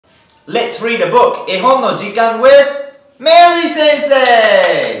Let's read a book. 絵本の時間 with Mary 先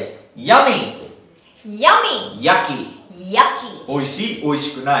生 Yummy Yummy. Yucky Yucky. おいしいおい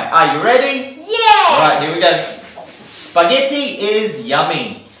しくない Are you ready? Yeah. Alright, here we go. Spaghetti is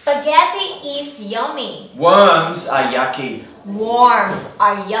yummy. Spaghetti is yummy. Worms are yucky. Worms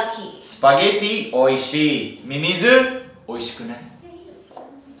are yucky. Spaghetti おいしいミミズおいしくない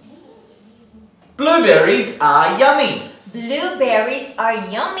Blueberries are yummy. Blueberries are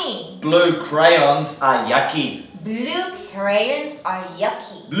yummy. Blue crayons are yucky. Blue crayons are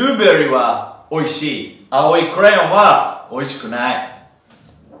yucky. Blueberry はおいしい青いクレヨンはおいしくない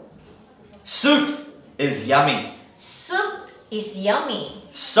Soup is yummy. Soup is yummy.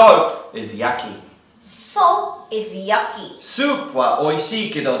 Soap is yucky. Soap is yucky. スープはおいし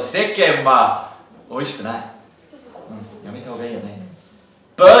いけど世間はおいしくない、やめた方がいいよね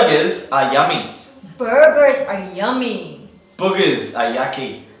Burgers are yummy. Burgers are yummy. Boogers are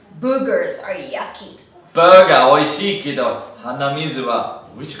yucky. Boogers are yucky. バーガーおいしいけど鼻水は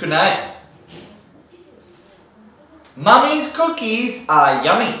おいしくない Mommy's cookies are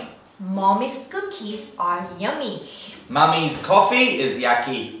yummy. Mommy's cookies are yummy. Mommy's coffee is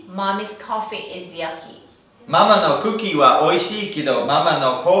yucky. Mommy's coffee is yucky. ママのクッキーはおいしいけどママ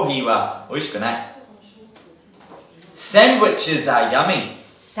のコーヒーはおいしくない Sandwiches are yummy.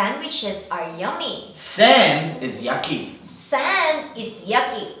 Sandwiches are yummy. Sand is yucky. Sand is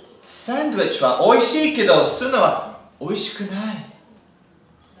yucky. サンドイッチはおいしいけどするのはおいしくない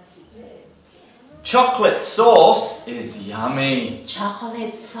Chocolate sauce is yummy.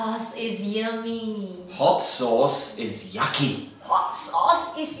 Chocolate sauce is yummy. Hot sauce is yucky. Hot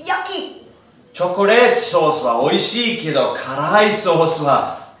sauce is yucky. チョコレートソースはおいしいけど辛いソース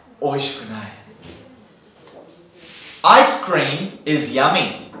はおいしくない Ice cream is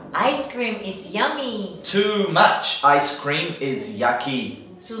yummy. Ice cream is yummy. Too much ice cream is yucky.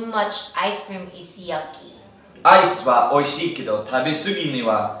 Too much ice cream is yucky. アイスはおいしいけど食べ過ぎに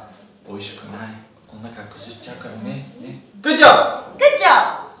はおいしくないお腹崩しちゃうからね